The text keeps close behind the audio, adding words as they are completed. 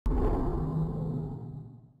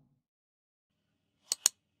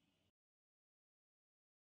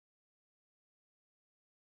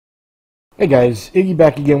Hey guys, Iggy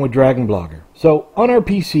back again with Dragon Blogger. So on our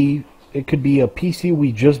PC, it could be a PC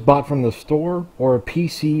we just bought from the store or a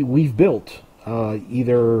PC we've built,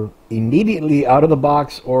 either immediately out of the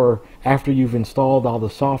box or after you've installed all the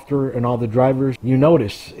software and all the drivers. You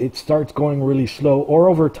notice it starts going really slow, or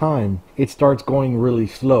over time it starts going really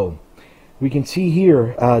slow. We can see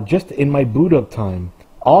here, just in my boot up time,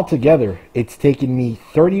 altogether it's taken me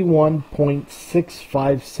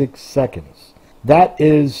 31.656 seconds. That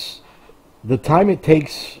is the time it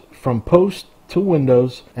takes from post to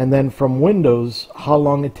Windows, and then from Windows how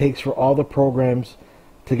long it takes for all the programs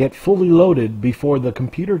to get fully loaded before the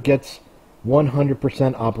computer gets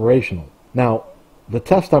 100% operational. Now, the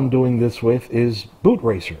test I'm doing this with is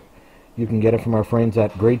bootracer. You can get it from our friends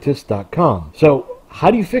at greatest.com. So how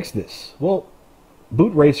do you fix this? Well,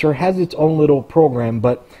 bootracer has its own little program,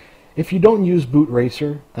 but if you don't use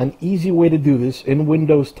bootracer, an easy way to do this in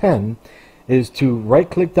Windows 10 is to right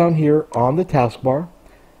click down here on the taskbar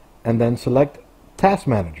and then select Task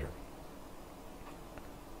Manager.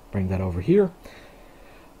 Bring that over here.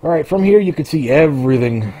 Alright, from here you can see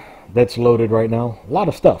everything that's loaded right now. A lot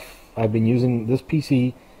of stuff. I've been using this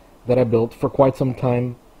PC that I built for quite some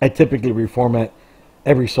time. I typically reformat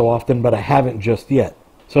every so often, but I haven't just yet.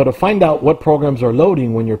 So to find out what programs are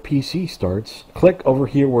loading when your PC starts, click over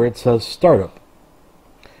here where it says Startup.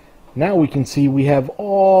 Now we can see we have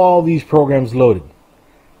all these programs loaded.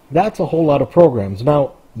 That's a whole lot of programs.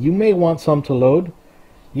 Now, you may want some to load,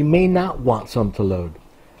 you may not want some to load.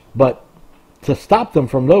 But to stop them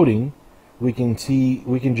from loading, we can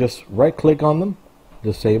just right click on them,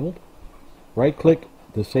 disabled, right click,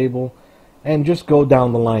 disable, and just go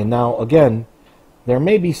down the line. Now again, there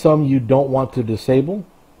may be some you don't want to disable,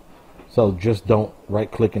 so just don't right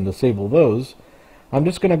click and disable those. I'm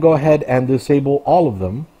just going to go ahead and disable all of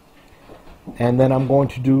them, and then I'm going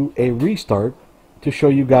to do a restart to show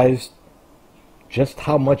you guys just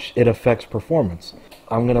how much it affects performance.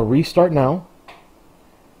 I'm going to restart now,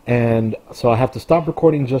 and so I have to stop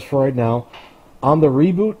recording just for right now. On the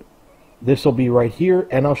reboot, this will be right here,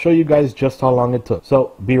 and I'll show you guys just how long it took.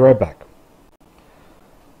 So be right back.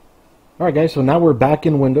 Alright guys, so now we're back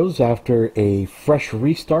in Windows after a fresh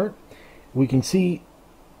restart. We can see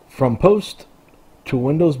from post to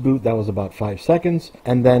Windows boot, that was about 5 seconds,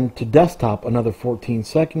 and then to desktop another 14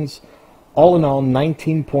 seconds. All in all,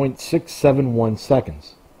 19.671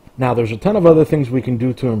 seconds. Now there's a ton of other things we can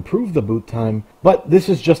do to improve the boot time, but this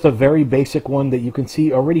is just a very basic one that you can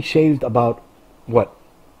see already shaved about, what,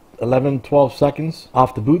 11-12 seconds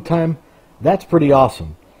off the boot time. That's pretty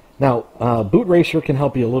awesome. Now bootracer can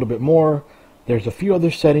help you a little bit more. There's a few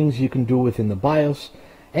other settings you can do within the BIOS,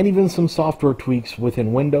 and even some software tweaks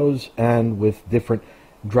within Windows and with different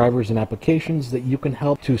drivers and applications that you can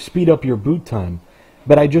help to speed up your boot time.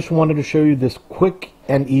 But I just wanted to show you this quick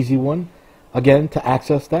and easy one. Again, to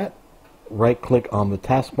access that, right click on the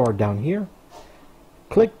taskbar down here,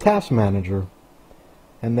 click Task Manager,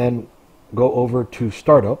 and then go over to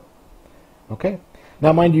Startup. Okay.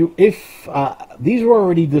 Now mind you, if these were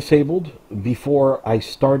already disabled before I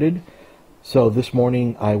started, so this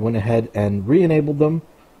morning I went ahead and re-enabled them,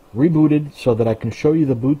 rebooted so that I can show you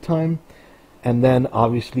the boot time, and then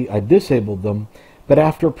obviously I disabled them. But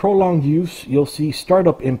after prolonged use, you'll see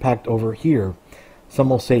startup impact over here. Some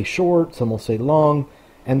will say short, some will say long,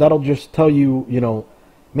 and that'll just tell you,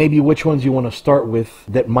 maybe which ones you want to start with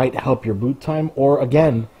that might help your boot time. Or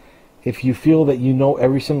again, if you feel that you know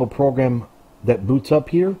every single program that boots up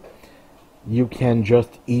here, you can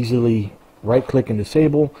just easily right click and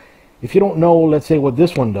disable. If you don't know, let's say what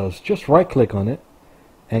this one does, just right click on it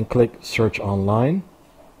and click Search Online,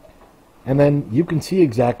 and then you can see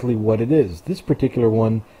exactly what it is. This particular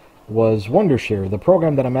one was Wondershare, the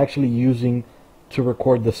program that I'm actually using to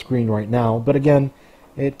record the screen right now. But again,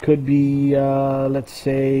 it could be, let's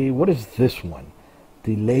say, what is this one?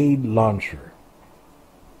 Delayed Launcher.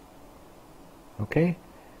 Okay,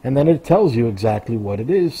 and then it tells you exactly what it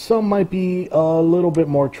is. Some might be a little bit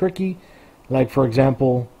more tricky, like for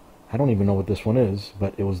example, I don't even know what this one is,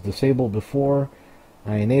 but it was disabled before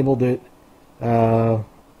I enabled it.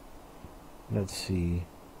 Let's see.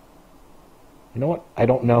 You know what? I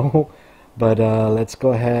don't know. But let's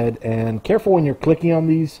go ahead and careful when you're clicking on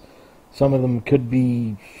these. Some of them could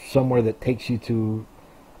be somewhere that takes you to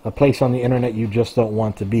a place on the internet you just don't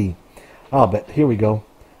want to be. Ah, but here we go.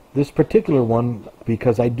 This particular one,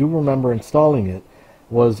 because I do remember installing it,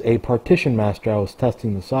 was a partition master. I was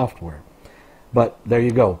testing the software. But there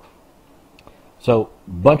you go. So,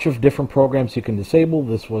 bunch of different programs you can disable.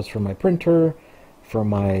 This was for my printer, for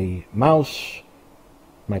my mouse,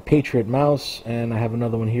 my Patriot mouse, and I have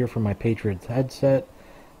another one here for my Patriot headset.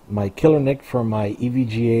 my killer NIC for my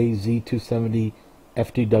EVGA Z270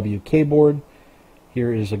 FTW keyboard.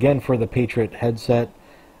 Here is again for the Patriot headset.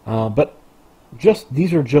 But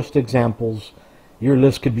these are just examples. Your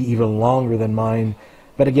list could be even longer than mine.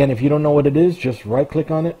 But again, if you don't know what it is, just right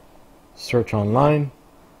click on it, search online,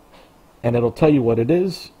 and it'll tell you what it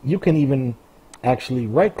is. You can even actually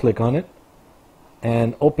right click on it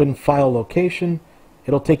and open file location.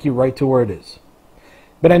 It'll take you right to where it is.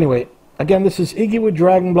 But anyway, again, this is Iggy with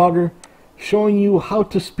Dragon Blogger, showing you how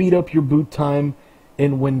to speed up your boot time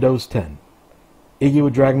in Windows 10. Iggy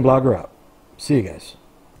with Dragon Blogger out. See you guys.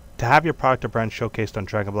 To have your product or brand showcased on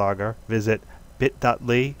Dragon Blogger, visit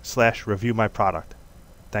bit.ly/reviewmyproduct.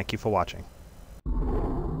 Thank you for watching.